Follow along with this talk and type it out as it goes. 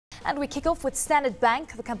And we kick off with Standard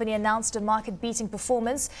Bank. The company announced a market-beating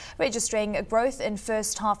performance, registering a growth in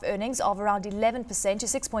first-half earnings of around 11% to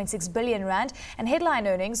 6.6 billion rand and headline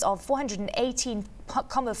earnings of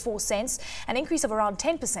 418.4 cents, an increase of around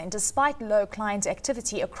 10% despite low client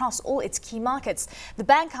activity across all its key markets. The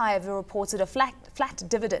bank, however, reported a flat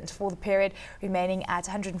dividend for the period, remaining at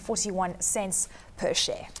 141 cents per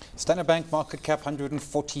share. Standard Bank market cap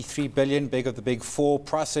 143 billion, big of the big four.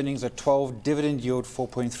 Price earnings at 12, dividend yield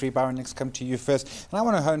 4.3. Byron, let's come to you first. And I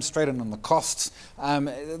want to hone straight in on the costs.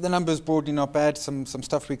 The numbers broadly not bad. Some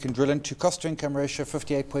stuff we can drill into. Cost to income ratio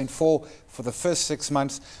 58.4 for the first 6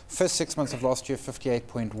 months. First 6 months of last year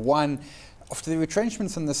 58.1. After the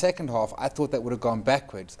retrenchments in the second half, I thought that would have gone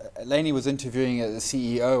backwards. Laney was interviewing the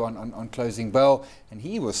CEO on Closing Bell, and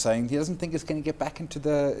he was saying he doesn't think it's going to get back to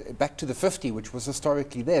the 50, which was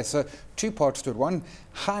historically there. So two parts to it. One,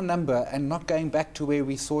 high number and not going back to where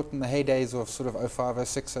we saw it in the heydays of sort of 05,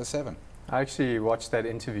 06, 07. I actually watched that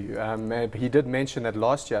interview. He did mention that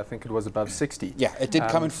last year, I think it was above 60. Yeah, it did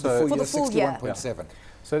come in for the full year, 61.7. Yeah.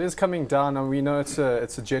 So it is coming down, and we know it's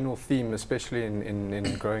a general theme, especially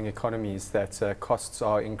in growing economies, that costs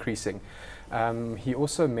are increasing. He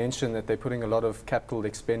also mentioned that they're putting a lot of capital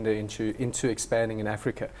expenditure into expanding in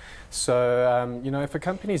Africa. So, if a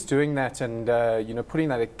company is doing that and, putting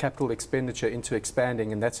that capital expenditure into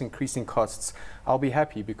expanding, and that's increasing costs, I'll be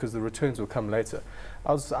happy because the returns will come later.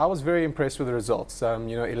 I was very impressed with the results.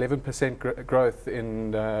 11% growth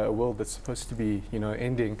in a world that's supposed to be,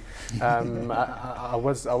 ending. I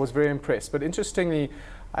was very impressed. But interestingly,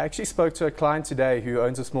 I actually spoke to a client today who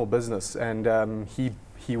owns a small business, and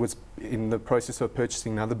he was in the process of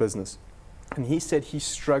purchasing another business. And he said he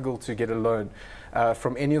struggled to get a loan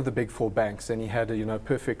from any of the big four banks, and he had a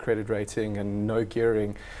perfect credit rating and no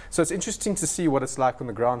gearing. So it's interesting to see what it's like on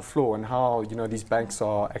the ground floor and how these banks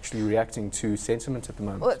are actually reacting to sentiment at the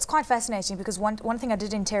moment. Well, it's quite fascinating because one thing I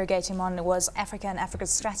did interrogate him on was Africa and Africa's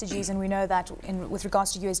strategies, and we know that with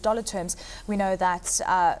regards to US dollar terms, we know that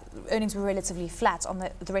earnings were relatively flat on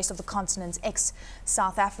the rest of the continent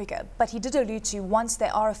ex-South Africa. But he did allude to once they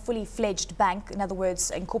are a fully fledged bank, in other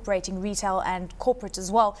words, incorporating retail and corporate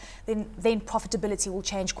as well, then profitability will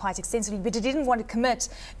change quite extensively. But he didn't want to commit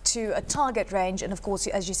to a target range. And of course,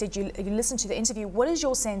 as you said, you listened to the interview. What is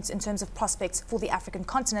your sense in terms of prospects for the African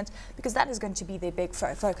continent? Because that is going to be their big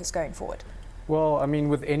focus going forward. Well, I mean,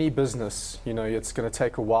 with any business, it's going to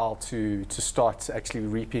take a while to start actually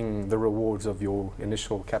reaping the rewards of your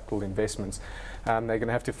initial capital investments. They're going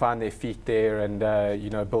to have to find their feet there and,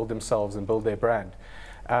 build themselves and build their brand.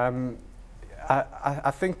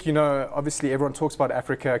 I think, obviously everyone talks about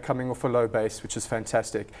Africa coming off a low base, which is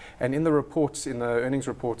fantastic. And in the reports, in the earnings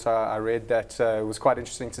reports, I read that it was quite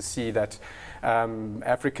interesting to see that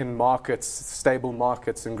African markets, stable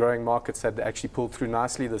markets and growing markets had actually pulled through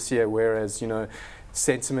nicely this year, whereas,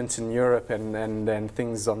 sentiment in Europe and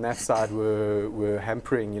things on that side were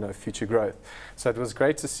hampering, future growth. So it was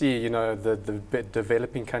great to see, the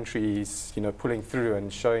developing countries, pulling through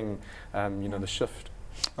and showing, the shift.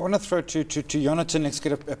 I want to throw to Yonatan. Let's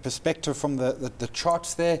get a perspective from the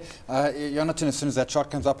charts there. Yonatan, as soon as that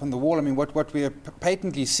chart comes up on the wall, I mean, what we are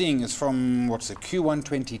patently seeing is from, Q1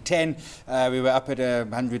 2010, we were up at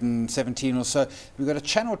 117 or so. We've got a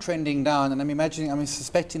channel trending down, and I'm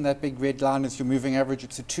suspecting that big red line is your moving average.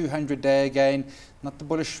 It's a 200-day again. Not the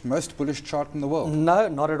most bullish chart in the world. No,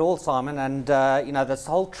 not at all, Simon. And, this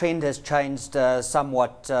whole trend has changed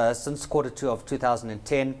somewhat since Q2 of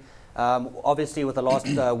 2010. Obviously, with the last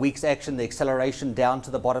week's action, the acceleration down to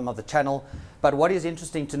the bottom of the channel. But what is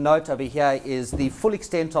interesting to note over here is the full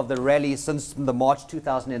extent of the rally since the March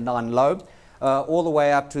 2009 low, all the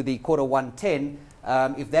way up to the Q1 10.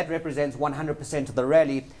 If that represents 100% of the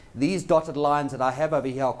rally, these dotted lines that I have over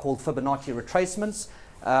here are called Fibonacci retracements.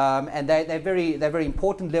 And they're very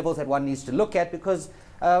important levels that one needs to look at because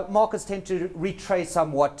markets tend to retrace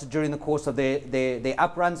somewhat during the course of their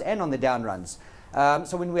up runs and on the down runs.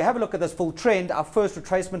 So when we have a look at this full trend, our first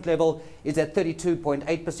retracement level is at 32.8%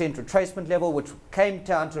 retracement level, which came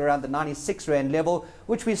down to around the 96 Rand level,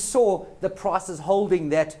 which we saw the prices holding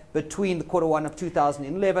that between the Q1 of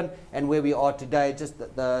 2011 and where we are today, just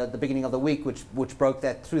the beginning of the week, which broke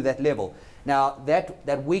that through that level. Now,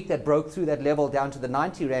 that week that broke through that level down to the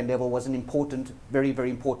 90 Rand level was an important, very, very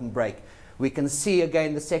important break. We can see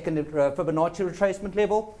again the second Fibonacci retracement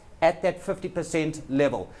level at that 50%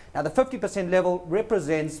 level. Now the 50% level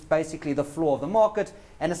represents basically the floor of the market,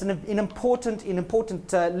 and it's an important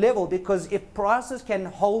level, because if prices can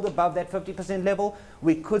hold above that 50% level,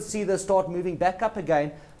 we could see the start moving back up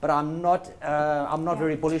again. But I'm not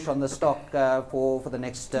very bullish on the stock for the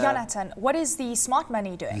next. Yonatan, what is the smart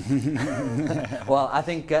money doing? Well, I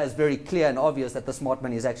think it's very clear and obvious that the smart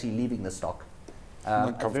money is actually leaving the stock.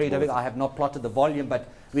 Very difficult. I have not plotted the volume, but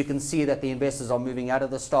we can see that the investors are moving out of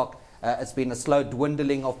the stock. It's been a slow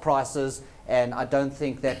dwindling of prices, and I don't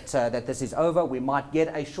think that that this is over. We might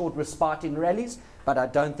get a short respite in rallies, but I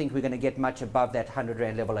don't think we're going to get much above that 100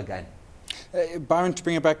 Rand level again. Byron, to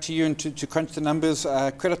bring it back to you and to crunch the numbers,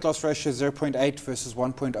 credit loss ratio 0.8 versus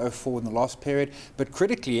 1.04 in the last period. But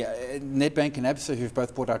critically, Nedbank and Absa, who've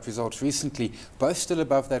both brought out results recently, both still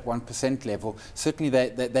above that 1% level. Certainly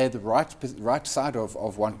they're the right side of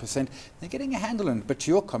 1%. They're getting a handle on it. But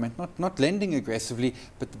to your comment, not lending aggressively,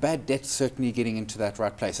 but the bad debt's certainly getting into that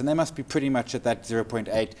right place. And they must be pretty much at that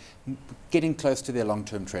 0.8, getting close to their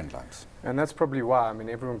long-term trend lines. And that's probably why, I mean,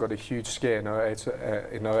 everyone got a huge scare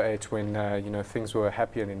in 08 when, you know, things were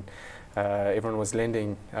happy and everyone was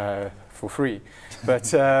lending for free.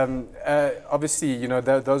 But obviously, you know,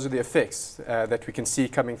 those are the effects that we can see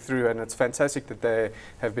coming through, and it's fantastic that they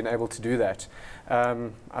have been able to do that.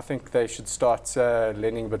 I think they should start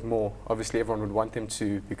lending a bit more. Obviously, everyone would want them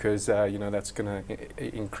to, because you know, that's going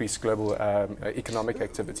to increase global economic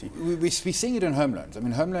activity. We're seeing it in home loans. I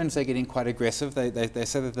mean, home loans are getting quite aggressive. They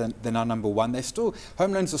say that they're now number one.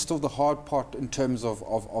 Home loans are still the hard part in terms of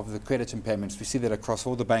the credit impairments. We see that across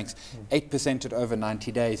all the banks, 8% at over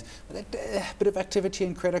 90 days. But a bit of activity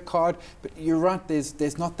in credit card. But you're right,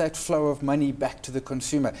 there's not that flow of money back to the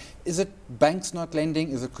consumer. Is it banks not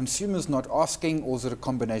lending? Is it consumers not asking? Or is it a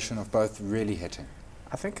combination of both really hitting?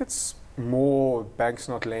 I think it's more banks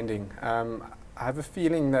not lending. I have a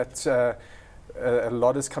feeling that a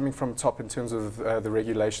lot is coming from top in terms of the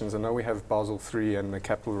regulations. I know we have Basel III and the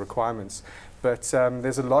capital requirements, but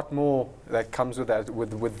there's a lot more that comes with that,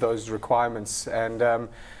 with those requirements. And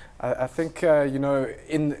I think, you know,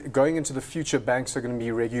 going into the future, banks are going to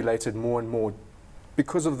be regulated more and more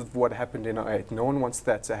because of what happened in 08. No one wants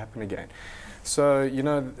that to happen again. So, you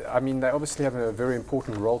know, I mean, they obviously have a very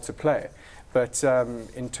important role to play. But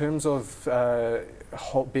in terms of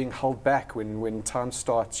being held back when time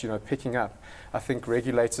starts, you know, picking up, I think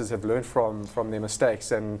regulators have learned from their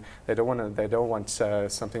mistakes, and they don't want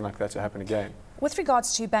something like that to happen again. With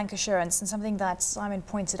regards to bank assurance, and something that Simon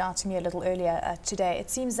pointed out to me a little earlier today, it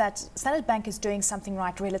seems that Standard Bank is doing something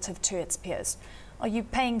right relative to its peers. Are you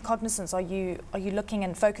paying cognizance? Are you looking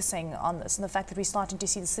and focusing on this, and the fact that we're starting to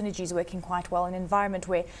see the synergies working quite well in an environment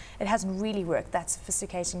where it hasn't really worked that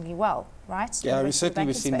sophisticatingly well, right? Yeah, we've seen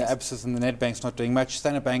the Absas and the Nedbanks not doing much.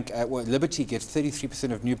 Standard Bank, well, Liberty gets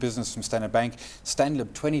 33% of new business from Standard Bank, Stanlib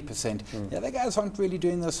 20%. Yeah, the guys aren't really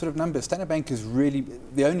doing those sort of numbers. Standard Bank is really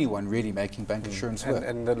the only one really making bank insurance work.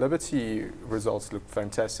 And the Liberty results look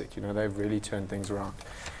fantastic. You know, they've really turned things around.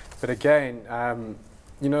 But again,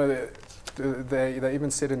 you know, they even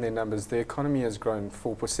said in their numbers the economy has grown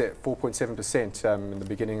 4.7% in the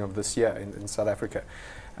beginning of this year in South Africa.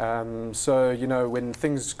 So, you know, when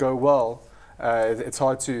things go well, it's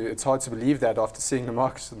hard to believe that after seeing the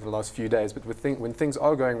markets in the last few days. But when things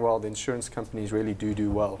are going well, the insurance companies really do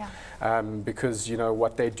well, yeah. Because, you know,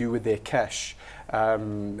 what they do with their cash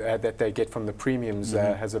that they get from the premiums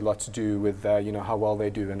has a lot to do with you know, how well they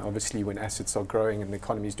do. And obviously, when assets are growing and the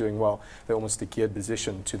economy is doing well, they're almost a geared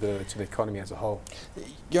position to the economy as a whole.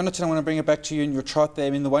 Yonatan, I want to bring it back to you in your chart there. I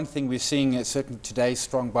mean, the one thing we're seeing is certainly today,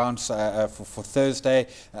 strong bounce for Thursday.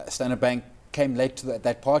 Standard Bank came late to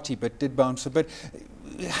that party, but did bounce a bit.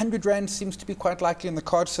 100 Rand seems to be quite likely in the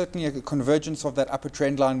card, certainly a convergence of that upper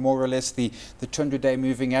trend line, more or less the 200-day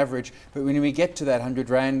moving average. But when we get to that 100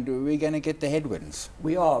 Rand, we're going to get the headwinds.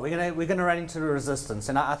 We are. We're going to run into the resistance,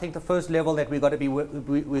 and I think the first level that we've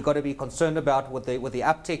got to be concerned about with the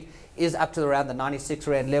uptick is up to around the 96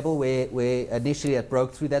 Rand level, where initially it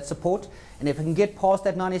broke through that support. And if we can get past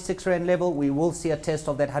that 96 Rand level, we will see a test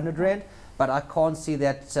of that 100 Rand. But I can't see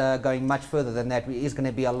that going much further than that. There is going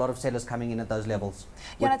to be a lot of sellers coming in at those levels.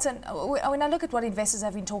 Yonatan, when I look at what investors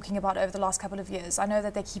have been talking about over the last couple of years, I know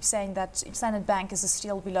that they keep saying that Standard Bank is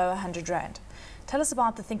still below 100 Rand. Tell us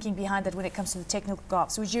about the thinking behind that when it comes to the technical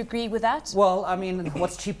graphs. Would you agree with that? Well, I mean,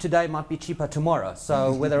 what's cheap today might be cheaper tomorrow.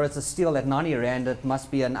 So whether it's a steel at 90 Rand, it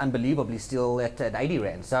must be an unbelievably steel at 80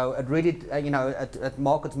 Rand. So it really,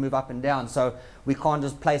 markets move up and down. So we can't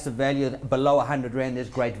just place a value below 100 Rand. There's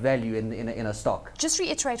great value in a stock. Just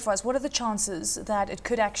reiterate for us, what are the chances that it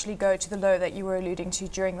could actually go to the low that you were alluding to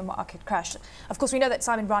during the market crash? Of course, we know that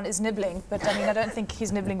Simon Brown is nibbling, but I mean, I don't think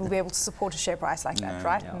his nibbling will be able to support a share price like that,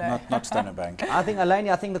 right? No. Not Standard Bank. I think,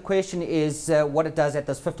 Eleni, the question is what it does at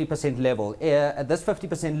this 50% level. At this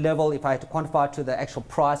 50% level, if I had to quantify it to the actual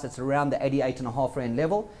price, it's around the 88.5 Rand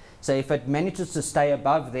level. So if it manages to stay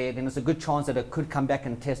above there, then there's a good chance that it could come back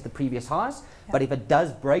and test the previous highs. Yeah. But if it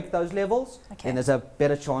does break those levels, then there's a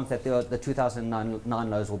better chance that the 2009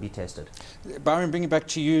 lows will be tested. Byron, bringing it back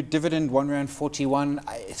to you, dividend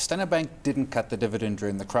 £1.41. Standard Bank didn't cut the dividend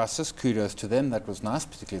during the crisis. Kudos to them. That was nice,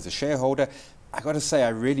 particularly as a shareholder. I got to say, I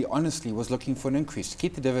really honestly was looking for an increase. To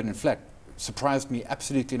keep the dividend flat surprised me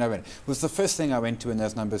absolutely no end. It was the first thing I went to when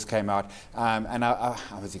those numbers came out, and I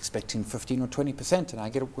was expecting 15 or 20%, and I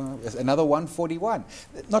get another 141.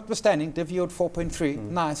 Notwithstanding, div yield 4.3,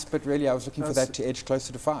 nice, but really I was looking for that to edge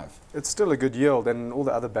closer to 5. It's still a good yield, and all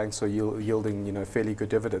the other banks are yielding, fairly good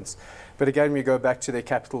dividends. But again, we go back to their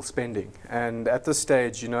capital spending, and at this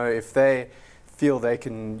stage, if they feel they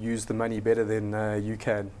can use the money better than you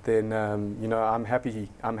can, then I'm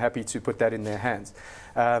happy to put that in their hands.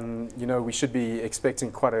 We should be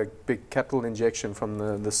expecting quite a big capital injection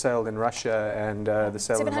from the sale in Russia and the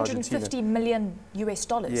sale in Argentina. $750 million US.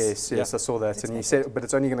 Yes, I saw that, and he said, but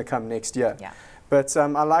it's only going to come next year. Yeah. But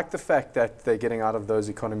I like the fact that they're getting out of those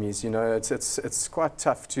economies. It's quite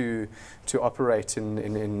tough to operate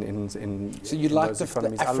in so you like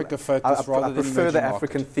the Africa focus rather than I prefer the market.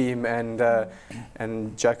 African theme,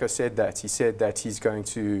 and Jacko said that. He said that he's going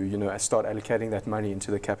to start allocating that money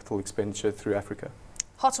into the capital expenditure through Africa.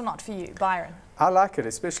 Hot or not for you, Byron? I like it,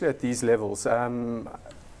 especially at these levels.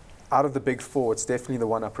 Out of the big four, it's definitely the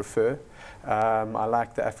one I prefer. I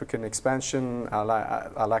like the African expansion, I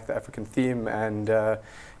like the African theme, and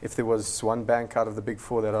if there was one bank out of the big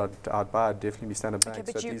four that I'd buy, it'd definitely be Standard Bank.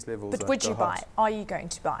 But, so at these levels, but would you buy? Are you going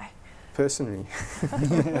to buy? Personally.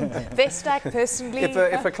 Vestact, personally?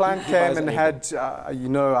 If a client came and had,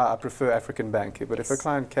 I prefer African Bank, but if a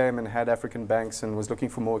client came and had African banks and was looking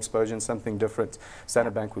for more exposure and something different,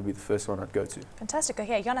 Standard Bank would be the first one I'd go to. Fantastic.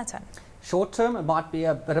 Okay, Yonatan. Short term, it might be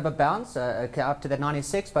a bit of a bounce up to that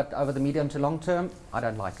 96, but over the medium to long term, I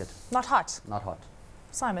don't like it. Not hot? Not hot.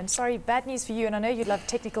 Simon, sorry, bad news for you, and I know you'd love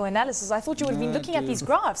technical analysis. I thought you would have been looking at these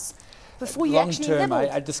graphs before you actually nibbled. Long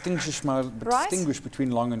term, I distinguish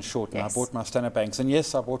between long and short, and I bought my Standard Banks. And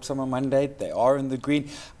yes, I bought some on Monday. They are in the green.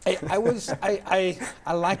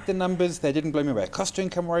 I like the numbers. They didn't blow me away. Cost to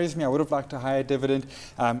income worries me. I would have liked a higher dividend.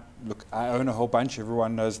 Look, I own a whole bunch.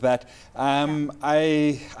 Everyone knows that.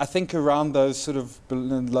 I think around those sort of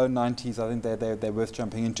low 90s, I think they're worth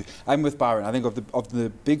jumping into. I'm with Byron. I think of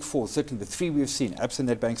the big four, certainly the three we've seen, Absa,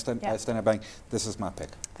 Nedbank, Standard Bank, this is my pick.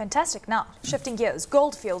 Fantastic. Now, shifting gears,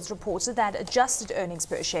 Goldfields reported that adjusted earnings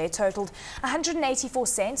per share totaled 184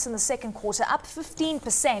 cents in the second quarter, up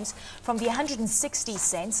 15% from the 160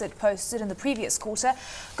 cents it posted in the previous quarter.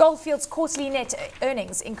 Goldfields' quarterly net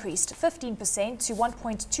earnings increased 15% to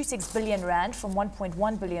 1.26 billion rand from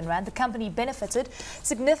 1.1 billion rand. The company benefited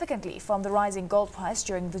significantly from the rising gold price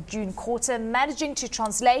during the June quarter, managing to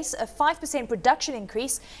translate a 5% production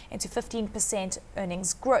increase into 15%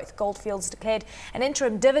 earnings growth. Goldfields declared an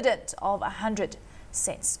interim dividend of 100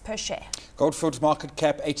 cents per share. Goldfields market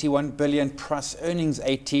cap 81 billion, price earnings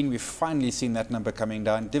 18. We've finally seen that number coming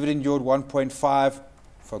down. Dividend yield 1.5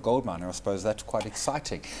 for a gold miner. I suppose that's quite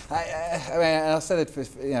exciting. I'll say that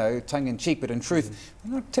for, tongue in cheek, but in truth,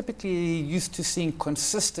 we're not typically used to seeing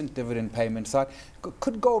consistent dividend payments.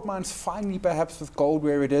 Could gold mines finally, perhaps with gold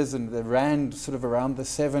where it is and the rand sort of around the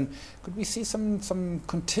 7, could we see some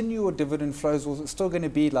continual dividend flows, or is it still going to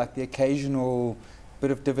be like the occasional bit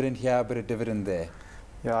of dividend here, a bit of dividend there?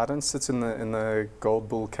 Yeah, I don't sit in the gold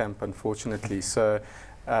bull camp, unfortunately. So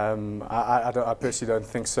I personally don't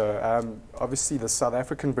think so. Obviously, the South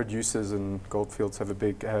African producers and Goldfields have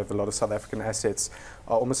a lot of South African assets,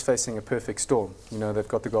 are almost facing a perfect storm. They've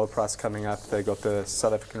got the gold price coming up, they've got the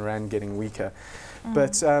South African rand getting weaker,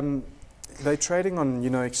 but they're trading on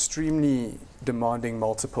extremely demanding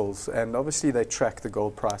multiples, and obviously they track the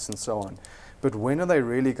gold price and so on. But when are they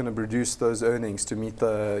really going to produce those earnings to meet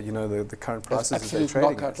the current prices that they're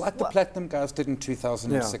trading at? Like the platinum guys did in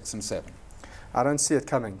 2006 and 7. I don't see it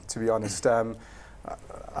coming, to be honest.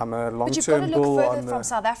 I'm a long-term bull. But you've got to look on further from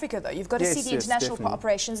South Africa, though. You've got to see the international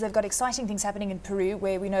operations. They've got exciting things happening in Peru,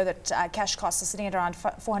 where we know that cash costs are sitting at around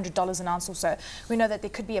 $400 an ounce or so. We know that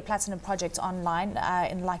there could be a platinum project online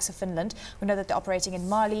in the likes of Finland. We know that they're operating in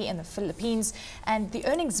Mali and the Philippines. And the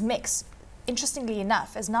earnings mix, interestingly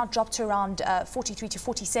enough, has now dropped to around 43 to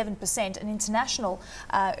 47%, and international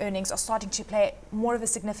earnings are starting to play more of a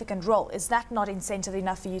significant role. Is that not incentive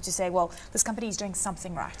enough for you to say, well, this company is doing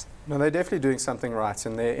something right? No, they're definitely doing something right,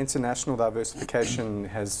 and their international diversification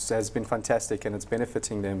has been fantastic, and it's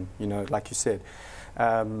benefiting them, you know, like you said.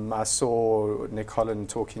 I saw Nick Holland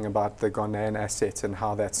talking about the Ghanaian asset and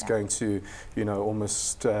how that's going to, you know,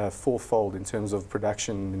 almost fourfold in terms of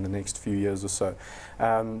production in the next few years or so.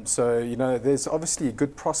 So, you know, there's obviously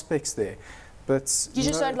good prospects there. But you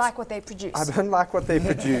just don't like what they produce. I don't like what they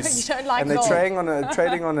produce. You don't like and they're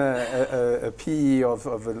trading on a PE of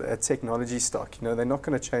a technology stock. You know, they're not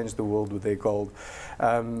going to change the world with their gold.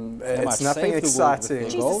 It's nothing exciting.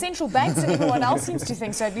 Geez, the central banks and everyone else seems to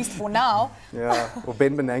think so, at least for now. Yeah, well,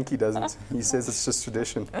 Ben Bernanke doesn't. He says it's just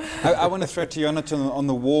tradition. I want to throw to Yonatan on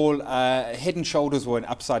the wall. Head and shoulders were an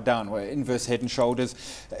upside down, were inverse head and shoulders.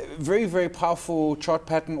 Very, very powerful chart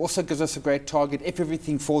pattern. Also gives us a great target if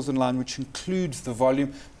everything falls in line, which includes the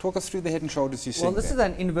volume. Talk us through the head and shoulders you see. Well, this is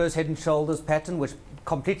an inverse head and shoulders pattern which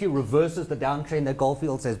completely reverses the downtrend that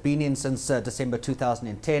Goldfields has been in since December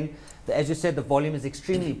 2010. As you said, the volume is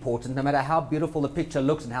extremely important. No matter how beautiful the picture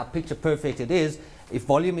looks and how picture perfect it is, if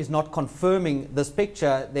volume is not confirming this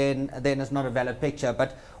picture, then it's not a valid picture.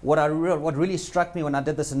 But what really struck me when I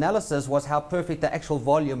did this analysis was how perfect the actual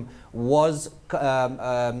volume was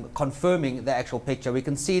confirming the actual picture. We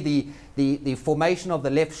can see the formation of the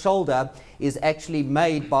left shoulder is actually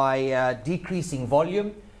made by decreasing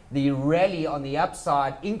volume. The rally on the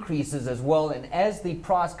upside increases as well, and as the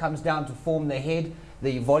price comes down to form the head,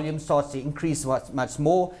 the volume starts to increase much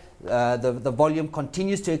more. The volume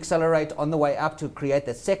continues to accelerate on the way up to create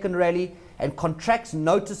the second rally, and contracts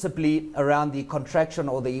noticeably around the contraction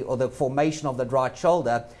or the formation of the right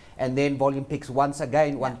shoulder, and then volume picks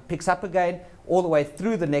picks up again all the way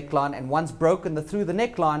through the neckline, and once broken through the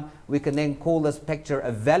neckline, we can then call this picture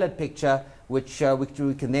a valid picture, which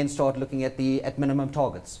we can then start looking at minimum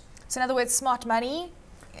targets. So in other words, smart money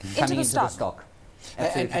into the stock.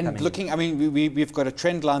 And looking, I mean, we've got a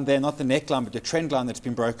trend line there, not the neckline, but the trend line that's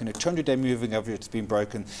been broken. A 200-day moving average that's been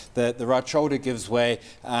broken. The right shoulder gives way,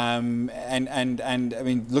 and I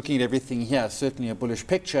mean, looking at everything here, certainly a bullish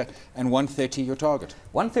picture. And 130, your target.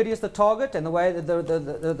 130 is the target, and the way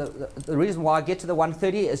the reason why I get to the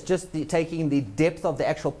 130 is just taking the depth of the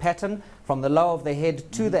actual pattern from the low of the head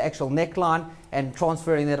to the actual neckline, and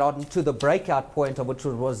transferring that on to the breakout point of which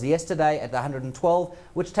was yesterday at the 112,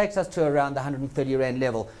 which takes us to around the 130 Rand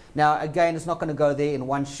level. Now, again, it's not going to go there in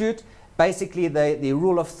one shoot. Basically, the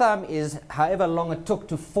rule of thumb is however long it took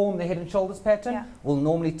to form the head and shoulders pattern will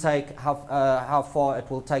normally take how far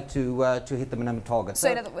it will take to hit the minimum target.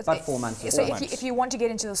 So about 4 months. So if you want to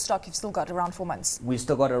get into the stock, you've still got around 4 months. We've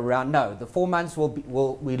still got around, no, the 4 months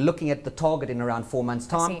we're looking at the target in around 4 months'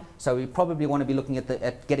 time. So we probably want to be looking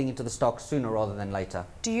at getting into the stock sooner rather than later.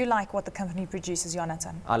 Do you like what the company produces,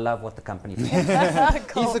 Yonatan? I love what the company produces.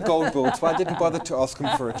 He's a gold bull, so I didn't bother to ask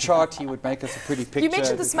him for a chart. He would make us a pretty picture. You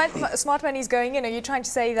mentioned the smart money's going in. Are you trying to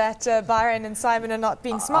say that Byron and Simon are not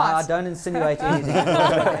being smart? I don't insinuate anything.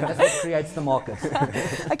 That's what creates the market.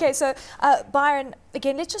 Okay, so Byron,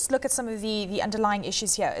 again, let's just look at some of the underlying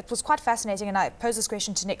issues here. It was quite fascinating, and I posed this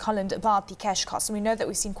question to Nick Holland about the cash costs. And we know that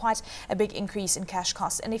we've seen quite a big increase in cash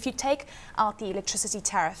costs. And if you take out the electricity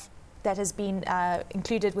tariff that has been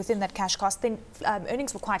included within that cash cost, then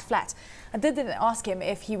earnings were quite flat. I did then ask him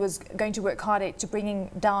if he was going to work harder to bringing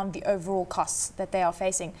down the overall costs that they are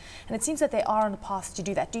facing. And it seems that they are on a path to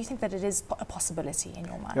do that. Do you think that it is a possibility in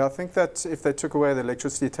your mind? Yeah, I think that if they took away the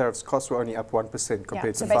electricity tariffs, costs were only up 1%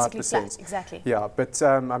 compared to 5%. Basically flat, exactly. Yeah, but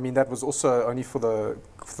I mean, that was also only for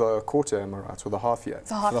the quarter, am I right, or the half year?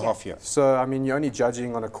 For the half year. So, I mean, you're only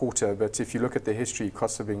judging on a quarter, but if you look at the history,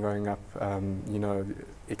 costs have been going up, you know,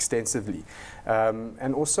 extensively.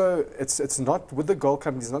 And also, it's not, with the gold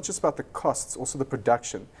companies, it's not just about the costs, it's also the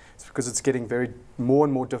production. It's because it's getting more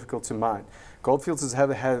and more difficult to mine. Goldfields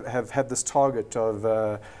have had this target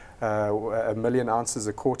of 1 million ounces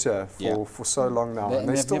a quarter for so long now, and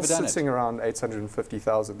they're still sitting around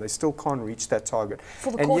 850,000. They still can't reach that target.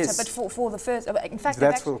 For the quarter, but for the first, in fact,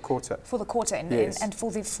 that's for the quarter. For the quarter, and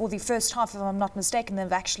for the first half, if I'm not mistaken,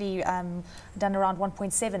 they've actually done around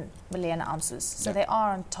 1.7 million ounces. So they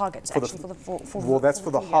are on target well, that's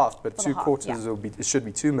for the half, but 2 quarters it should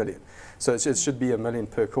be 2 million. So it should be 1 million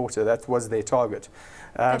per quarter. That was their target.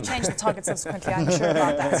 They've changed the target subsequently, I'm sure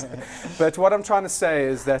about that. But what I'm trying to say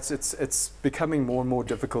is that it's becoming more and more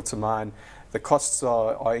difficult to mine. The costs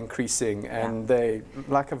are increasing, and they,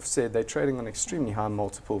 like I've said, they're trading on extremely high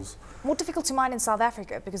multiples. More difficult to mine in South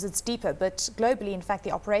Africa because it's deeper, but globally, in fact,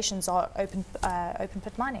 the operations are open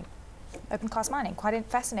pit mining. Open cast mining, quite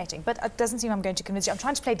fascinating. But it doesn't seem I'm going to convince you. I'm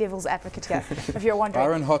trying to play devil's advocate here, if you're wondering.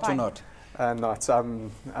 Byron, hot or not? Not.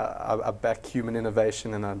 I back human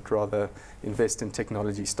innovation, and I'd rather invest in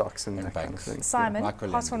technology stocks and that kind of thing. Simon,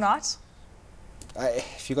 hot or not?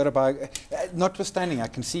 If you got to buy, notwithstanding, I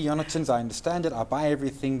can see Yonatan's, I understand it, I buy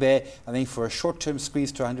everything there. I think for a short-term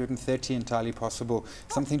squeeze to 130, entirely possible.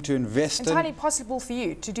 Something to invest in. Entirely possible for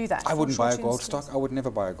you to do that? I wouldn't buy a gold stock. I would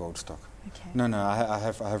never buy a gold stock. Okay. No, I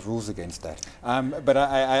have rules against that. But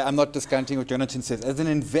I'm not discounting what Yonatan says. As an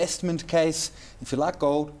investment case, if you like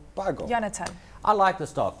gold, buy gold. Yonatan. I like the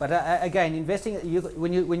stock, but again,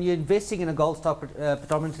 when you're investing in a gold stock,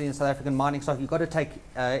 predominantly in South African mining stock, you've got to take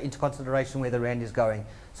into consideration where the rand is going.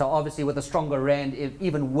 So obviously, with a stronger rand,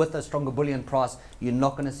 even with a stronger bullion price, you're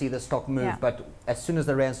not going to see the stock move. Yeah. But as soon as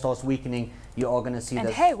the rand starts weakening, you are going to see. And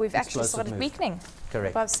hey, we've actually started weakening.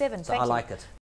 Correct. Above 7. So I like it.